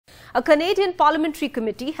A Canadian parliamentary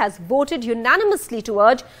committee has voted unanimously to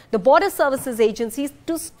urge the border services agencies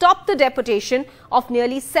to stop the deportation of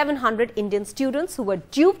nearly 700 Indian students who were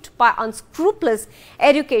duped by unscrupulous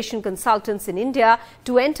education consultants in India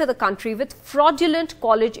to enter the country with fraudulent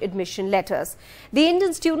college admission letters. The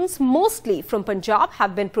Indian students, mostly from Punjab,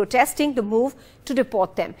 have been protesting the move to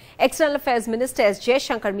deport them. External Affairs Minister S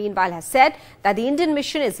Jaishankar, meanwhile, has said that the Indian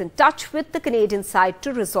mission is in touch with the Canadian side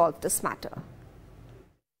to resolve this matter.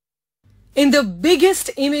 In the biggest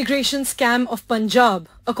immigration scam of Punjab,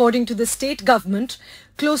 according to the state government,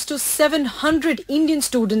 close to 700 Indian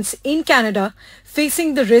students in Canada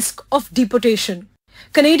facing the risk of deportation.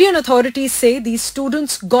 Canadian authorities say these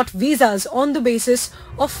students got visas on the basis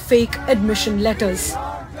of fake admission letters.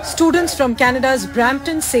 Students from Canada's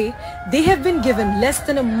Brampton say they have been given less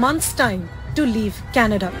than a month's time to leave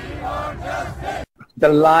Canada. The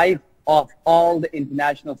life of all the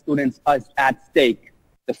international students is at stake.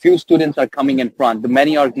 The few students are coming in front. The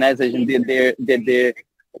many organizations did their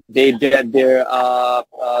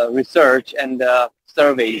research and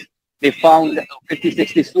surveys. They found 50,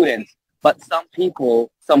 60 students. But some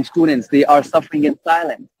people, some students, they are suffering in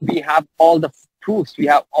silence. We have all the proofs, we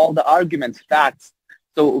have all the arguments, facts,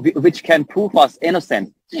 which can prove us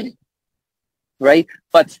innocent, right?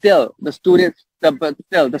 But still, the students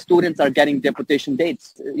are getting deportation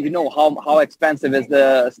dates. You know how expensive is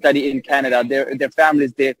the study in Canada. Their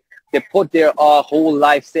families, they put their whole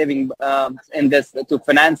life saving in this to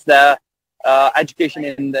finance the education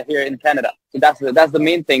here in Canada. So that's the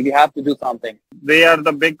main thing. We have to do something. They are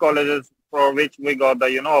the big colleges for which we got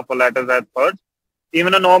the offer letters at first.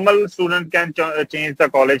 Even a normal student can change the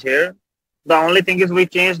college here. The only thing is we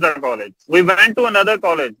changed the college. We went to another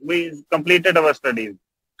college. We completed our studies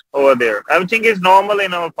over there. Everything is normal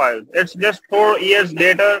in our files. It's just 4 years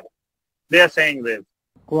later they are saying this.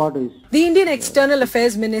 The Indian External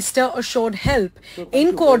Affairs Minister assured help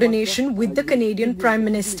in coordination with the Canadian Prime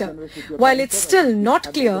Minister, while it's still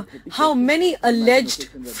not clear how many alleged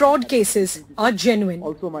fraud cases are genuine.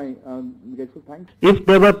 If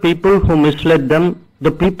there were people who misled them,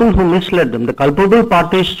 the culpable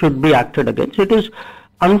parties should be acted against. It is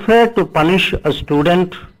unfair to punish a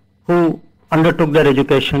student who undertook their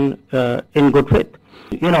education in good faith.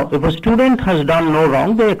 If a student has done no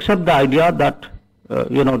wrong, they accept the idea that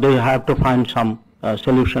they have to find some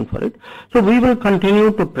solution for it. So we will continue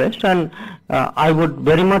to press, and I would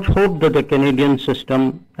very much hope that the Canadian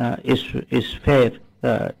system is fair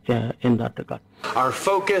in that regard. Our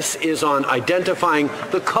focus is on identifying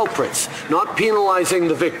the culprits, not penalizing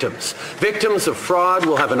the victims. Victims of fraud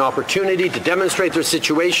will have an opportunity to demonstrate their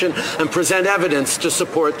situation and present evidence to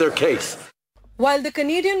support their case. While the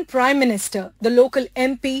Canadian Prime Minister, the local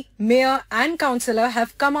MP, Mayor and Councillor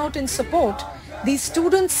have come out in support, these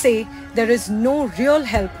students say there is no real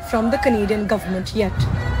help from the Canadian government yet.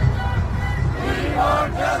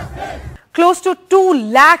 Close to 2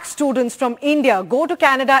 lakh students from India go to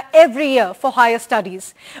Canada every year for higher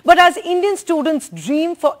studies. But as Indian students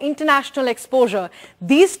dream for international exposure,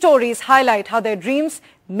 these stories highlight how their dreams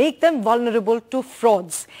make them vulnerable to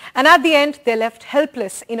frauds. And at the end, they're left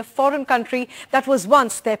helpless in a foreign country that was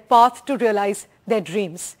once their path to realize their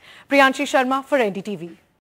dreams. Priyanshi Sharma for NDTV.